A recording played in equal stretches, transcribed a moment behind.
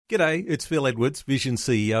G'day, it's Phil Edwards, Vision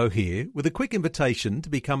CEO here, with a quick invitation to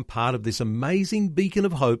become part of this amazing beacon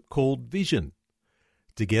of hope called Vision.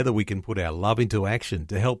 Together we can put our love into action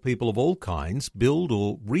to help people of all kinds build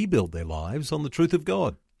or rebuild their lives on the truth of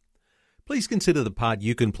God. Please consider the part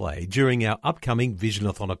you can play during our upcoming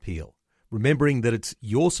Visionathon appeal, remembering that it's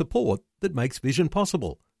your support that makes Vision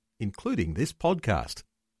possible, including this podcast.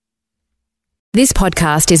 This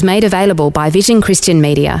podcast is made available by Vision Christian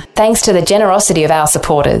Media, thanks to the generosity of our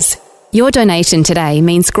supporters. Your donation today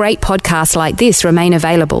means great podcasts like this remain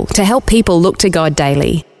available to help people look to God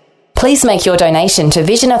daily. Please make your donation to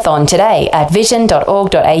Visionathon today at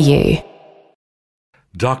vision.org.au.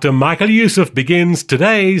 Dr. Michael Youssef begins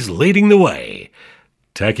today's Leading the Way,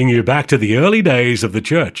 taking you back to the early days of the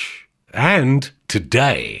church and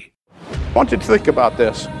today. I want you to think about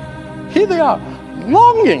this. Here they are,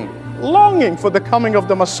 longing for the coming of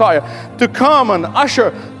the Messiah, to come and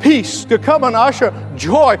usher peace, to come and usher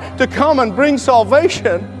joy, to come and bring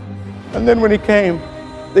salvation. And then when he came,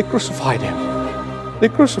 they crucified him. They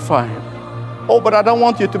crucified him. Oh, but I don't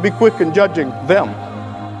want you to be quick in judging them.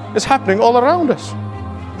 It's happening all around us.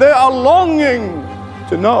 They are longing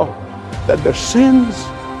to know that their sins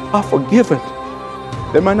are forgiven.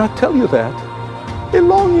 They might not tell you that. They're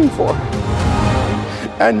longing for it.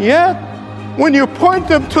 And yet, when you point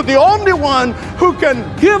them to the only one who can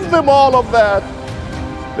give them all of that,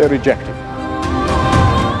 they reject him.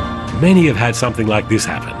 Many have had something like this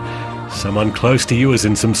happen. Someone close to you is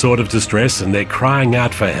in some sort of distress and they're crying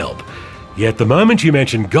out for help. Yet the moment you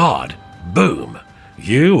mention God, boom,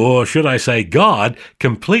 you, or should I say God,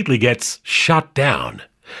 completely gets shut down.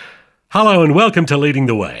 Hello and welcome to Leading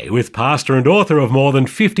the Way with pastor and author of more than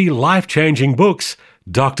 50 life-changing books,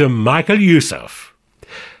 Dr. Michael Youssef.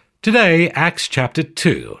 Today, Acts chapter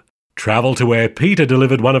 2. Travel to where Peter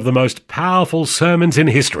delivered one of the most powerful sermons in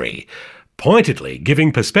history, pointedly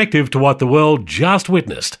giving perspective to what the world just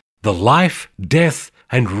witnessed, the life, death,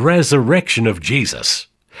 and resurrection of Jesus.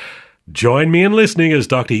 Join me in listening as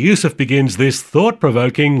Dr. Youssef begins this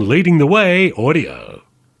thought-provoking Leading the Way audio.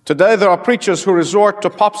 Today there are preachers who resort to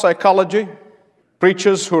pop psychology,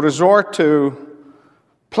 preachers who resort to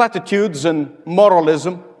platitudes and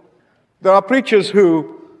moralism. There are preachers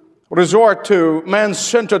who resort to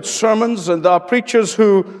man-centered sermons, and there are preachers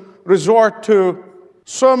who resort to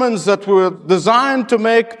sermons that were designed to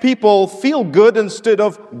make people feel good instead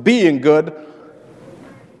of being good.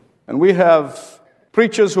 And we have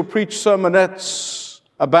preachers who preach sermonettes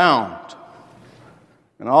abound,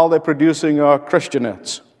 and all they're producing are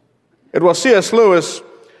Christianettes. It was C.S. Lewis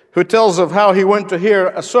who tells of how he went to hear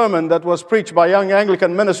a sermon that was preached by a young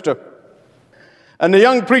Anglican minister. And the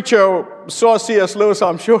young preacher saw C.S. Lewis.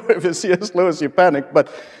 I'm sure if it's C.S. Lewis, he panicked.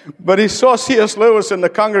 But he saw C.S. Lewis in the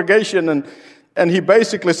congregation, and he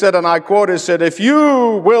basically said, and I quote, he said, "If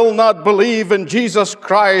you will not believe in Jesus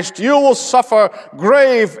Christ, you will suffer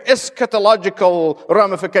grave eschatological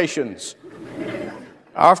ramifications."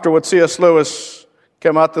 Afterwards, C.S. Lewis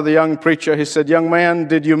came out to the young preacher. He said, "Young man,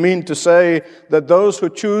 did you mean to say that those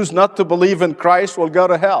who choose not to believe in Christ will go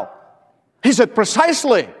to hell?" He said,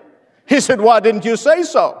 "Precisely." He said, "Why didn't you say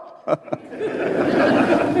so?"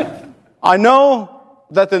 I know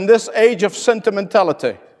that in this age of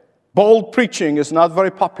sentimentality, bold preaching is not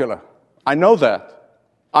very popular. I know that.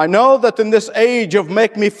 I know that in this age of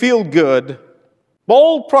make me feel good,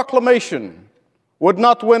 bold proclamation would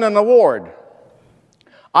not win an award.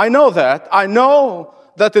 I know that. I know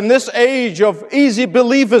that in this age of easy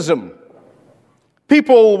believism,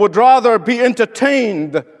 people would rather be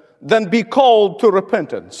entertained than be called to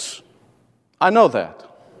repentance. I know that.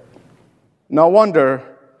 No wonder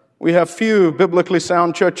we have few biblically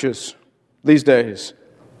sound churches these days.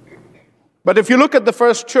 But if you look at the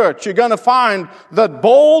first church, you're going to find that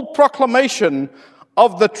bold proclamation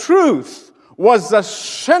of the truth was the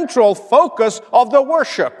central focus of the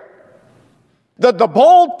worship. That the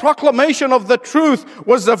bold proclamation of the truth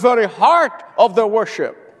was the very heart of their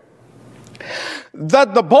worship.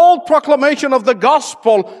 That the bold proclamation of the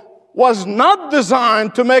gospel was not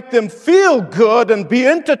designed to make them feel good and be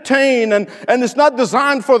entertained, and it's not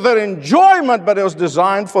designed for their enjoyment, but it was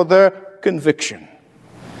designed for their conviction.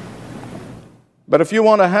 But if you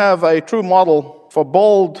want to have a true model for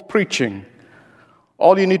bold preaching,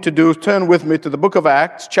 all you need to do is turn with me to the book of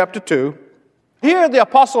Acts, chapter 2. Here the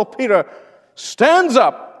Apostle Peter stands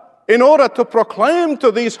up in order to proclaim to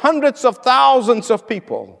these hundreds of thousands of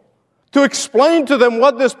people, to explain to them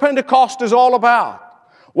what this Pentecost is all about.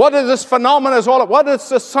 What is this phenomenon is all about? What is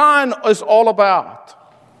the sign is all about?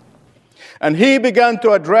 And he began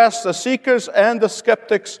to address the seekers and the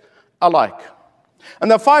skeptics alike. And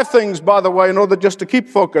there are 5 things, by the way, in order just to keep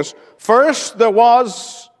focus. First, there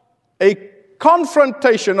was a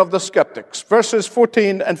confrontation of the skeptics, verses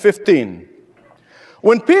 14 and 15.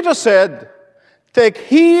 When Peter said, "Take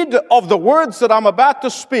heed of the words that I'm about to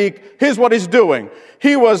speak," here's what he's doing.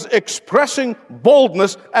 He was expressing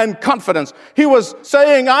boldness and confidence. He was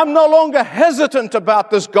saying, I'm no longer hesitant about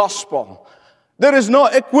this gospel. There is no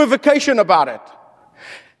equivocation about it.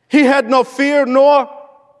 He had no fear nor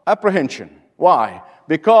apprehension. Why?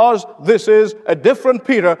 Because this is a different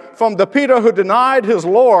Peter from the Peter who denied his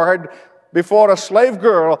Lord before a slave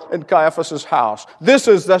girl in Caiaphas' house. This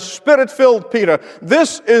is the Spirit-filled Peter.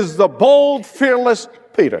 This is the bold, fearless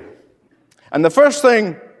Peter. And the first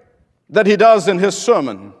thing that he does in his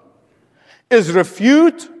sermon is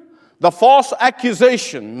refute the false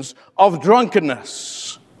accusations of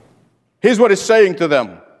drunkenness. Here's what he's saying to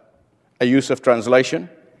them. A use of translation.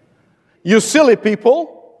 You silly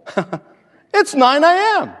people, it's 9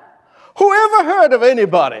 a.m. Who ever heard of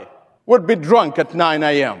anybody would be drunk at 9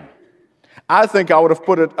 a.m.? I think I would have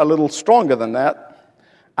put it a little stronger than that.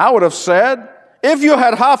 I would have said, if you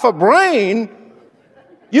had half a brain,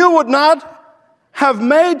 you would not have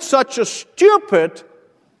made such a stupid,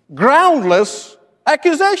 groundless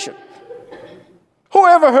accusation. Who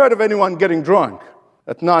ever heard of anyone getting drunk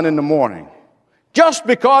at 9 in the morning? Just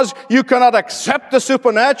because you cannot accept the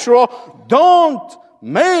supernatural, don't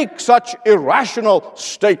make such irrational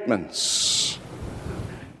statements.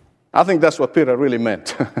 I think that's what Peter really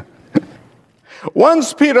meant.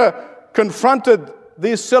 Once Peter confronted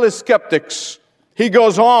these silly skeptics, he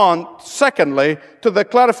goes on, secondly, to the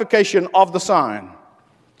clarification of the sign.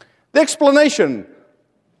 The explanation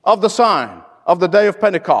of the sign of the day of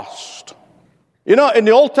Pentecost. You know, in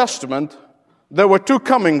the Old Testament, there were two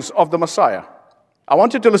comings of the Messiah. I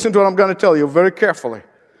want you to listen to what I'm going to tell you very carefully,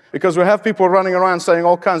 because we have people running around saying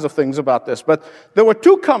all kinds of things about this. But there were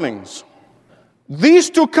two comings. These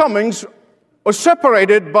two comings were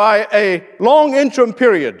separated by a long interim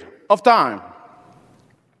period of time.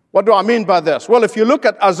 What do I mean by this? Well, if you look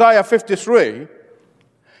at Isaiah 53,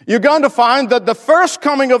 you're going to find that the first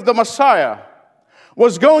coming of the Messiah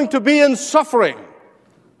was going to be in suffering.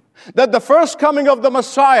 That the first coming of the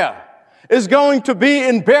Messiah is going to be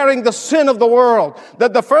in bearing the sin of the world.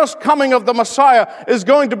 That the first coming of the Messiah is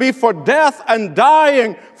going to be for death and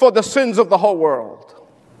dying for the sins of the whole world.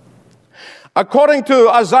 According to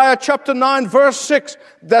Isaiah chapter 9, verse 6,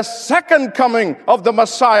 the second coming of the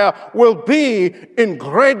Messiah will be in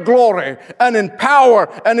great glory and in power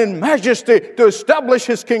and in majesty to establish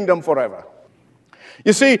his kingdom forever.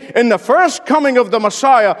 You see, in the first coming of the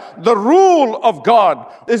Messiah, the rule of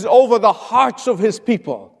God is over the hearts of his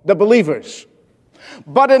people, the believers.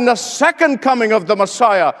 But in the second coming of the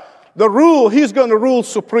Messiah, he's going to rule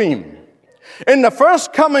supreme. In the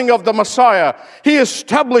first coming of the Messiah, he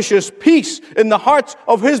establishes peace in the hearts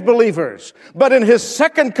of his believers. But in his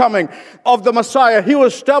second coming of the Messiah, he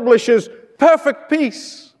establishes perfect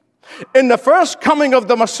peace. In the first coming of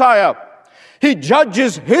the Messiah, he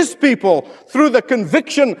judges his people through the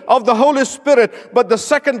conviction of the Holy Spirit. But the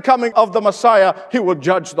second coming of the Messiah, he will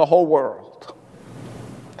judge the whole world.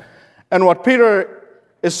 And what Peter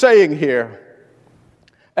is saying here,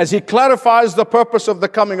 as he clarifies the purpose of the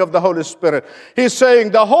coming of the Holy Spirit, he's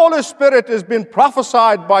saying the Holy Spirit has been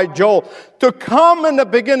prophesied by Joel to come in the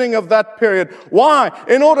beginning of that period. Why?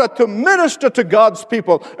 In order to minister to God's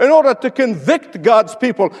people, in order to convict God's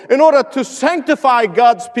people, in order to sanctify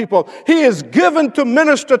God's people. He is given to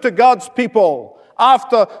minister to God's people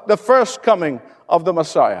after the first coming of the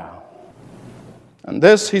Messiah. And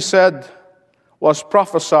this, he said, was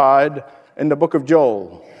prophesied in the book of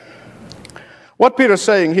Joel. What Peter's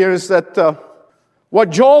saying here is that what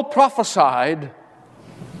Joel prophesied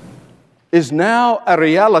is now a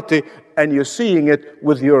reality, and you're seeing it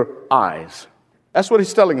with your eyes. That's what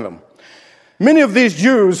he's telling them. Many of these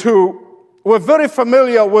Jews who were very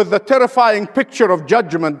familiar with the terrifying picture of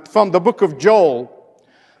judgment from the book of Joel,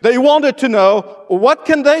 they wanted to know, what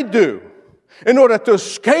can they do in order to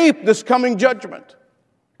escape this coming judgment?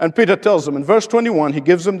 And Peter tells them in verse 21, he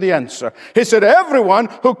gives them the answer. He said, everyone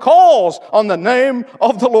who calls on the name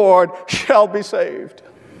of the Lord shall be saved.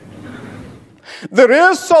 There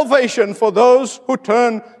is salvation for those who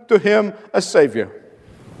turn to him as Savior.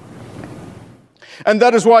 And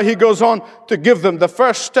that is why he goes on to give them the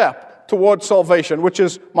first step towards salvation, which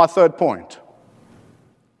is my third point.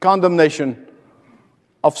 Condemnation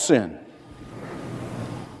of sin.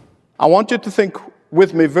 I want you to think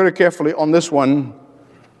with me very carefully on this one,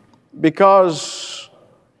 because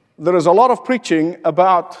there is a lot of preaching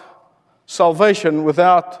about salvation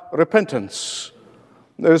without repentance.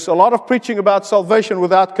 There's a lot of preaching about salvation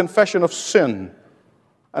without confession of sin.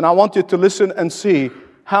 And I want you to listen and see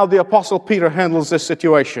how the Apostle Peter handles this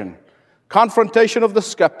situation. confrontation of the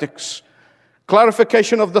skeptics,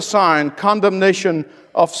 clarification of the sign, condemnation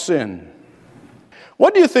of sin.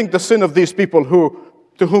 What do you think the sin of these people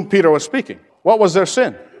to whom Peter was speaking? What was their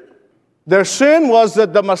sin? Their sin was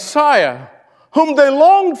that the Messiah, whom they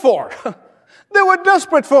longed for, they were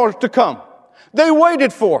desperate for to come. They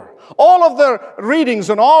waited for. All of their readings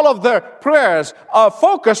and all of their prayers are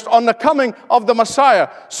focused on the coming of the Messiah.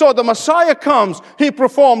 So the Messiah comes. He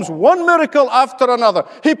performs one miracle after another.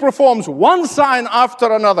 He performs one sign after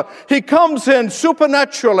another. He comes in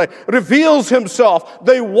supernaturally, reveals himself.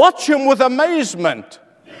 They watch him with amazement.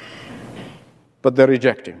 But they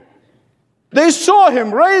reject him. They saw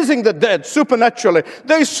him raising the dead supernaturally.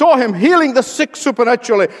 They saw him healing the sick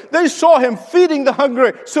supernaturally. They saw him feeding the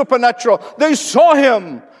hungry supernatural. They saw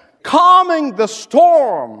him calming the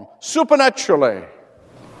storm supernaturally.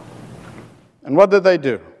 And what did they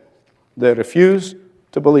do? They refused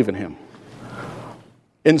to believe in him.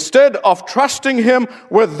 Instead of trusting him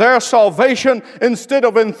with their salvation, instead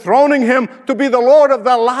of enthroning him to be the Lord of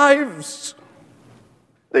their lives,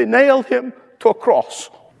 they nailed him to a cross.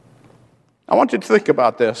 I want you to think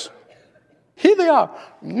about this. Here they are,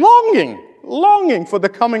 longing for the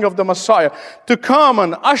coming of the Messiah, to come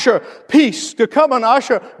and usher peace, to come and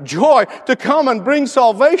usher joy, to come and bring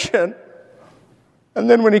salvation. And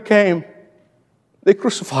then when he came, they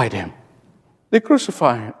crucified him. They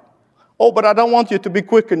crucified him. Oh, but I don't want you to be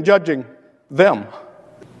quick in judging them.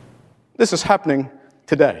 This is happening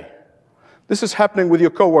today. This is happening with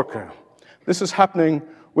your coworker. This is happening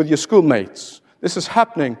with your schoolmates. This is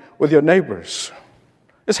happening with your neighbors.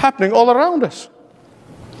 It's happening all around us.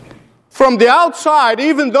 From the outside,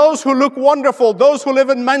 even those who look wonderful, those who live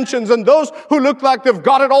in mansions, and those who look like they've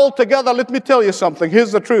got it all together, let me tell you something.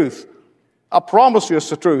 Here's the truth. I promise you it's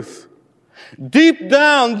the truth. Deep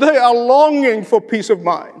down, they are longing for peace of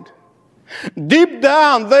mind. Deep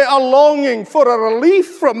down, they are longing for a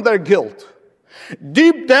relief from their guilt.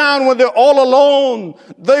 Deep down, when they're all alone,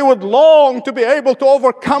 they would long to be able to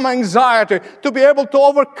overcome anxiety, to be able to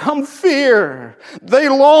overcome fear. They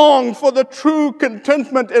long for the true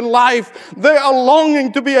contentment in life. They are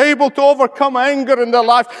longing to be able to overcome anger in their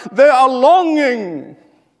life. They are longing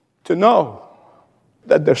to know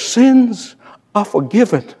that their sins are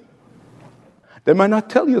forgiven. They might not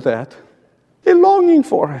tell you that. They're longing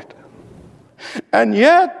for it. And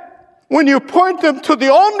yet, when you point them to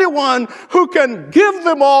the only one who can give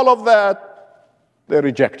them all of that, they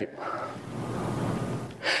reject him.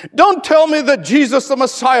 Don't tell me that Jesus the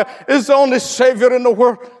Messiah is the only Savior in the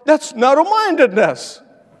world. That's narrow-mindedness.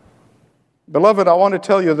 Beloved, I want to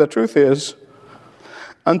tell you the truth is,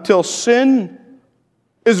 until sin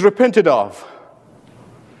is repented of,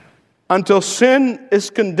 until sin is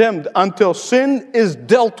condemned, until sin is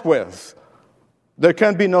dealt with, there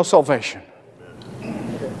can be no salvation.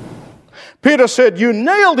 Peter said, you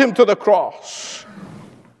nailed him to the cross.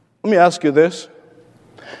 Let me ask you this.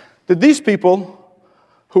 Did these people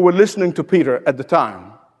who were listening to Peter at the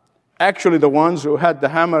time actually the ones who had the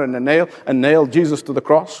hammer and the nail and nailed Jesus to the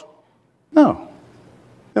cross? No.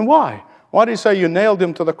 Then why? Why did he say you nailed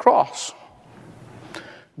him to the cross?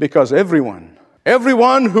 Because everyone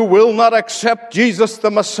who will not accept Jesus the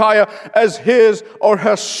Messiah as his or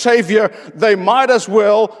her Savior, they might as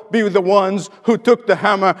well be the ones who took the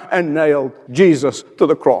hammer and nailed Jesus to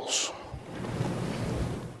the cross.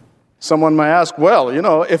 Someone may ask, well,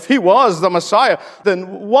 if he was the Messiah, then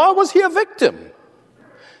why was he a victim?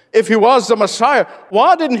 If he was the Messiah,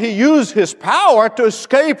 why didn't he use his power to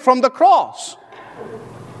escape from the cross?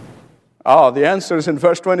 Oh, the answer is in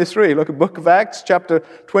verse 23. Look at Book of Acts, chapter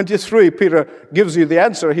 23. Peter gives you the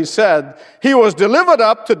answer. He said, he was delivered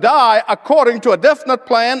up to die according to a definite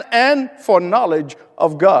plan and for knowledge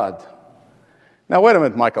of God. Now, wait a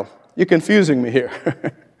minute, Michael. You're confusing me here.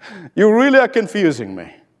 You really are confusing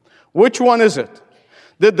me. Which one is it?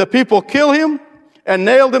 Did the people kill him and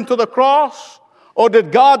nailed him to the cross? Or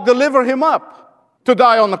did God deliver him up to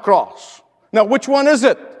die on the cross? Now, which one is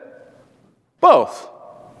it? Both.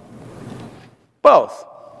 Both.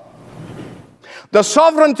 The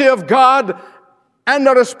sovereignty of God and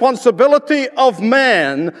the responsibility of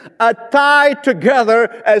man are tied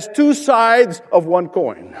together as two sides of one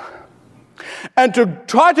coin. And to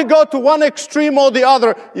try to go to one extreme or the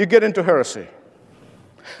other, you get into heresy.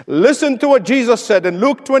 Listen to what Jesus said in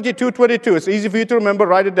Luke 22:22. It's easy for you to remember.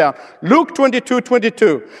 Write it down. Luke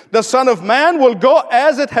 22:22. The Son of Man will go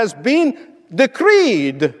as it has been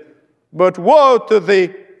decreed, but woe to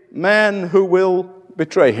the man who will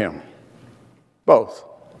betray him. Both.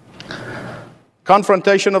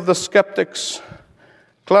 Confrontation of the skeptics,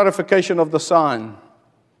 clarification of the sign,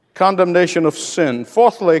 condemnation of sin.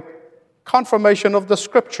 Fourthly, confirmation of the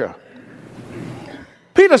Scripture.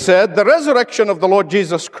 Peter said, the resurrection of the Lord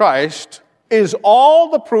Jesus Christ is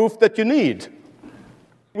all the proof that you need.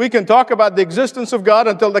 We can talk about the existence of God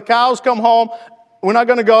until the cows come home. We're not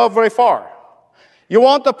going to go very far. You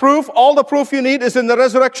want the proof? All the proof you need is in the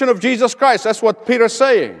resurrection of Jesus Christ. That's what Peter's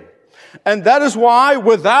saying. And that is why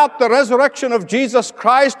without the resurrection of Jesus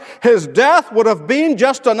Christ, his death would have been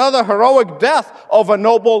just another heroic death of a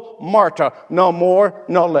noble martyr. No more,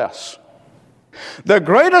 no less. The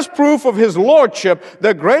greatest proof of his lordship,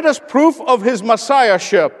 the greatest proof of his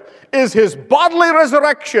messiahship is his bodily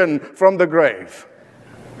resurrection from the grave.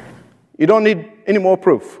 You don't need any more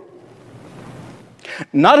proof.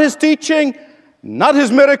 Not his teaching, not his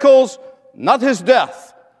miracles, not his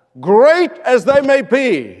death, great as they may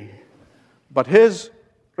be, but his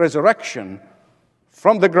resurrection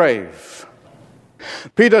from the grave.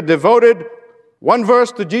 Peter devoted one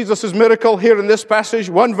verse to Jesus' miracle here in this passage,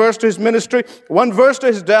 one verse to his ministry, one verse to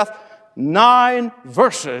his death, 9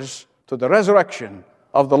 verses to the resurrection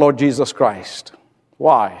of the Lord Jesus Christ.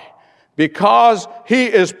 Why? Because he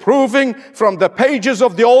is proving from the pages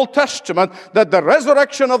of the Old Testament that the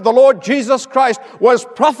resurrection of the Lord Jesus Christ was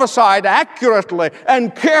prophesied accurately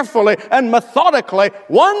and carefully and methodically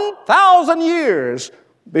 1,000 years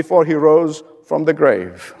before he rose from the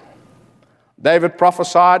grave. David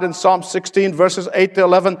prophesied in Psalm 16, verses 8 to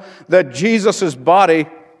 11, that Jesus' body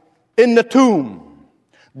in the tomb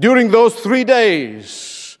during those 3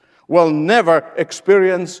 days will never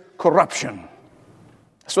experience corruption.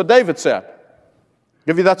 That's what David said. I'll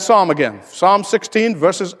give you that psalm again. Psalm 16,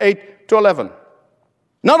 verses 8 to 11.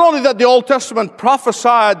 Not only that the Old Testament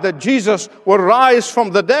prophesied that Jesus would rise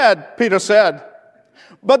from the dead, Peter said,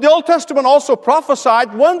 but the Old Testament also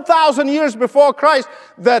prophesied 1,000 years before Christ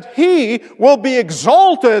that he will be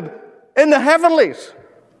exalted in the heavenlies,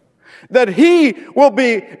 that he will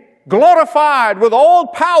be glorified with all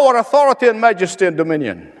power, authority, and majesty and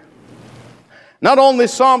dominion. Not only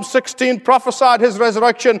Psalm 16 prophesied his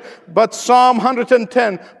resurrection, but Psalm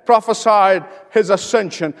 110 prophesied his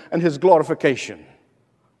ascension and his glorification.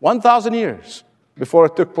 1,000 years before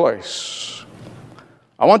it took place.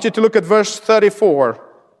 I want you to look at verse 34.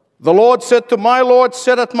 The Lord said to my Lord,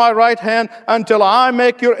 sit at my right hand until I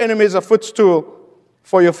make your enemies a footstool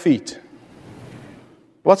for your feet.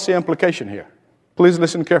 What's the implication here? Please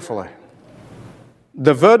listen carefully.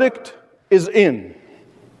 The verdict is in.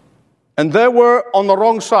 And they were on the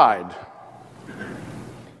wrong side,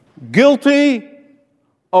 guilty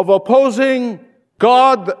of opposing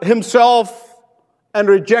God himself and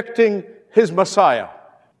rejecting his Messiah.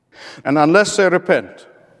 And unless they repent,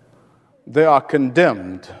 they are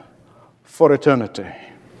condemned for eternity.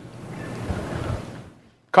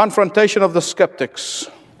 Confrontation of the skeptics,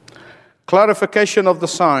 clarification of the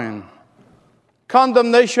sign,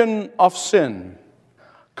 condemnation of sin,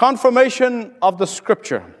 confirmation of the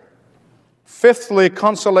Scripture. Fifthly,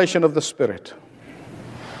 consolation of the Spirit.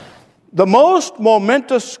 The most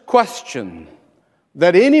momentous question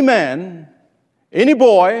that any man, any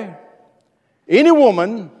boy, any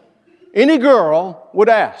woman, any girl would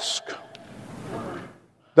ask,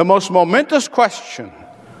 the most momentous question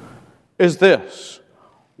is this: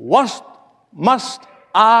 what must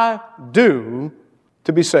I do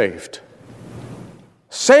to be saved?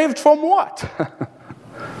 Saved from what?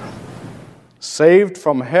 Saved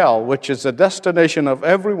from hell, which is the destination of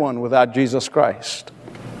everyone without Jesus Christ.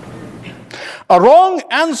 A wrong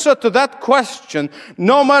answer to that question,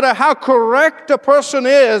 no matter how correct a person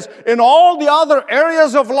is in all the other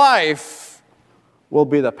areas of life, will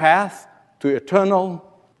be the path to eternal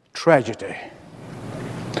tragedy.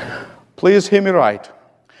 Please hear me right.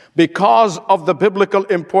 Because of the biblical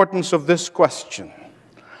importance of this question,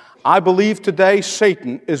 I believe today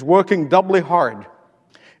Satan is working doubly hard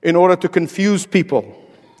in order to confuse people,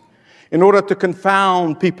 in order to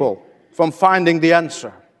confound people from finding the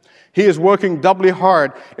answer. He is working doubly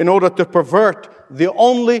hard in order to pervert the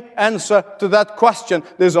only answer to that question.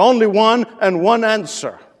 There's only one and one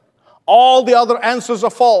answer. All the other answers are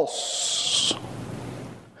false.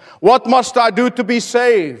 What must I do to be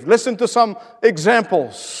saved? Listen to some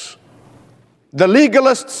examples. The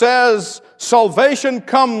legalist says salvation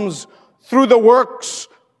comes through the works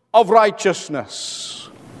of righteousness.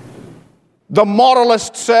 The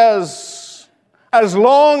moralist says, as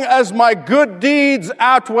long as my good deeds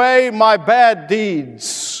outweigh my bad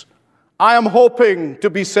deeds, I am hoping to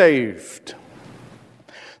be saved.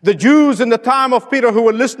 The Jews in the time of Peter who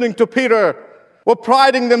were listening to Peter were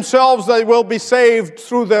priding themselves they will be saved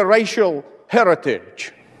through their racial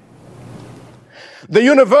heritage. The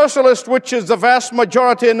Universalist, which is the vast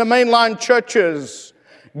majority in the mainline churches,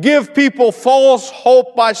 give people false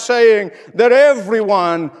hope by saying that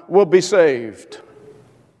everyone will be saved.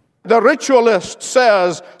 The ritualist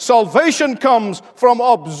says salvation comes from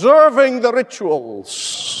observing the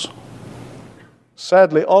rituals.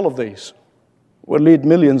 Sadly, all of these will lead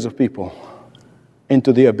millions of people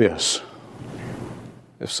into the abyss.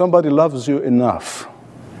 If somebody loves you enough,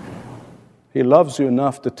 he loves you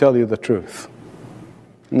enough to tell you the truth.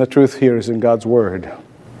 And the truth here is in God's Word,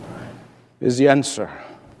 is the answer.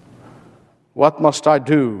 What must I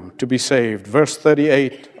do to be saved? Verse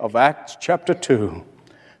 38 of Acts chapter 2.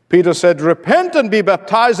 Peter said, repent and be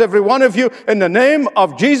baptized, every one of you, in the name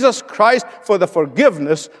of Jesus Christ for the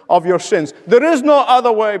forgiveness of your sins. There is no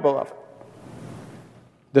other way, beloved.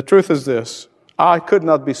 The truth is this. I could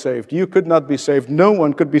not be saved. You could not be saved. No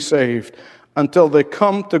one could be saved until they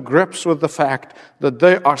come to grips with the fact that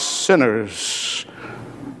they are sinners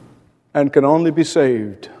and can only be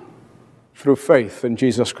saved through faith in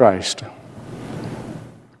Jesus Christ.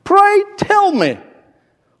 Pray tell me,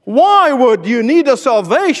 why would you need a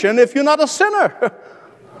salvation if you're not a sinner?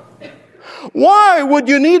 Why would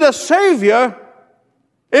you need a Savior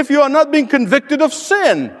if you are not being convicted of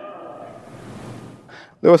sin?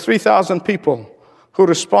 There were 3,000 people who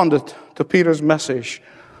responded to Peter's message.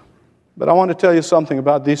 But I want to tell you something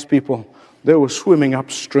about these people. They were swimming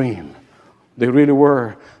upstream. They really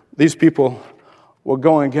were. These people were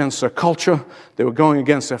going against their culture. They were going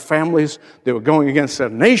against their families. They were going against their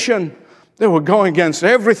nation. They were going against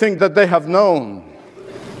everything that they have known.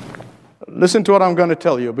 Listen to what I'm going to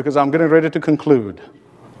tell you, because I'm getting ready to conclude.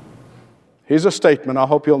 Here's a statement I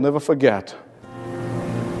hope you'll never forget.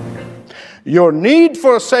 Your need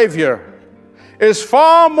for a Savior is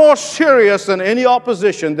far more serious than any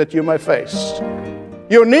opposition that you may face.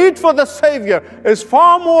 Your need for the Savior is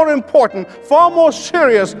far more important, far more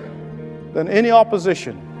serious than any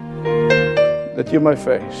opposition that you may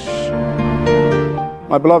face.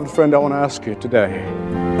 My beloved friend, I want to ask you today,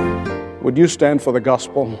 would you stand for the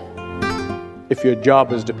gospel if your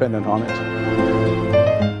job is dependent on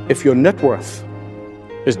it? If your net worth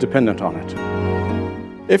is dependent on it?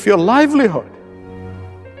 If your livelihood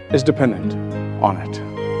is dependent on it?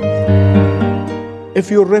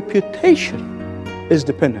 If your reputation is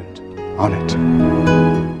dependent on it?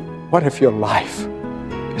 What if your life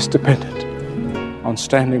is dependent on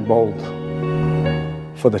standing bold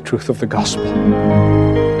for the truth of the gospel?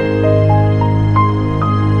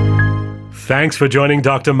 Thanks for joining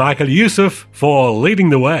Dr. Michael Youssef for Leading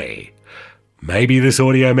the Way. Maybe this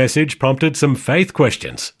audio message prompted some faith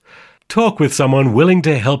questions. Talk with someone willing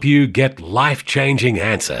to help you get life-changing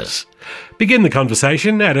answers. Begin the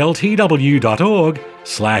conversation at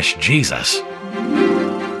ltw.org/Jesus.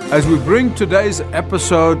 As we bring today's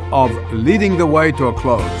episode of Leading the Way to a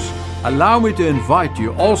close, allow me to invite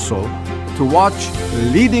you also to watch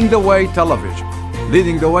Leading the Way television.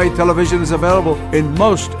 Leading the Way television is available in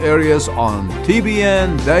most areas on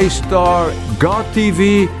TBN, Daystar,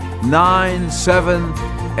 GodTV, 9, 7,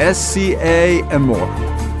 SCA, and more.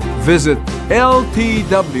 Visit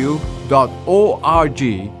ltw.org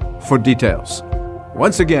for details.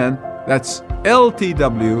 Once again, that's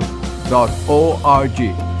ltw.org.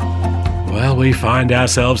 Well, we find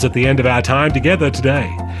ourselves at the end of our time together today.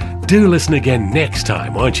 Do listen again next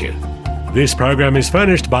time, won't you? This program is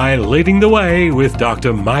furnished by Leading the Way with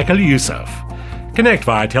Dr. Michael Youssef. Connect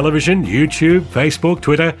via television, YouTube, Facebook,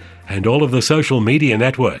 Twitter, and all of the social media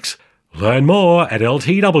networks. Learn more at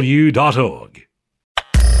ltw.org.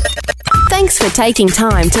 Thanks for taking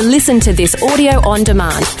time to listen to this audio on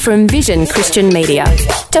demand from Vision Christian Media.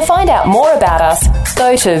 To find out more about us,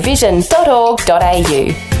 go to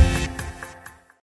vision.org.au.